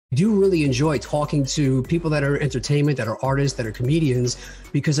do really enjoy talking to people that are entertainment, that are artists, that are comedians,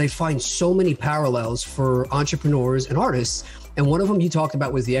 because I find so many parallels for entrepreneurs and artists. And one of them you talked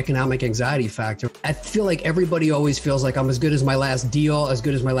about was the economic anxiety factor. I feel like everybody always feels like I'm as good as my last deal, as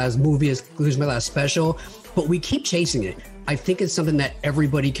good as my last movie, as good as my last special, but we keep chasing it. I think it's something that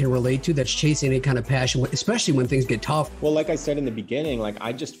everybody can relate to, that's chasing any kind of passion, especially when things get tough. Well, like I said in the beginning, like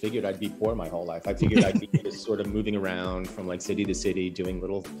I just figured I'd be poor my whole life. I figured I'd be just sort of moving around from like city to city, doing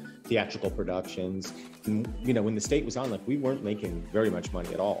little theatrical productions. And, you know, when the state was on, like we weren't making very much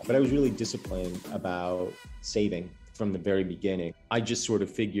money at all. But I was really disciplined about saving from the very beginning. I just sort of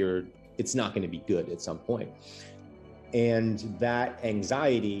figured it's not going to be good at some point. And that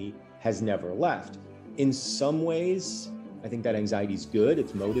anxiety has never left. In some ways, I think that anxiety is good.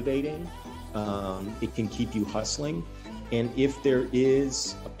 It's motivating. It can keep you hustling. And if there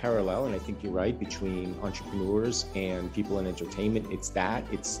is a parallel, and I think you're right, between entrepreneurs and people in entertainment, it's that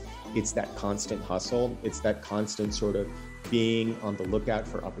constant hustle. It's that constant sort of being on the lookout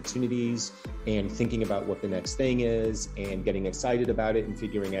for opportunities and thinking about what the next thing is and getting excited about it and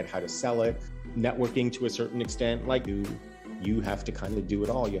figuring out how to sell it. Networking to a certain extent, like you have to kind of do it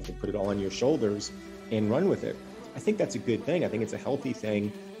all. You have to put it all on your shoulders and run with it. I think that's a good thing. I think it's a healthy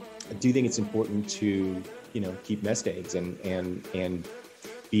thing. I do think it's important to, you know, keep nest eggs and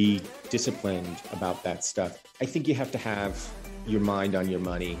be disciplined about that stuff. I think you have to have your mind on your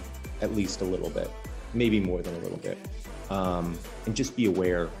money at least a little bit, maybe more than a little bit, and just be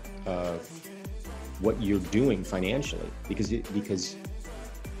aware of what you're doing financially, because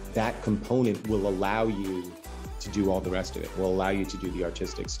that component will allow you to do all the rest of it, will allow you to do the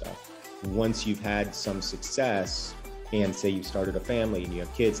artistic stuff. Once you've had some success and say you've started a family and you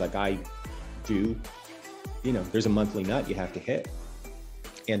have kids like I do, you know, there's a monthly nut you have to hit.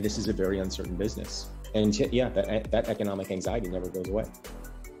 And this is a very uncertain business. And yeah, that economic anxiety never goes away.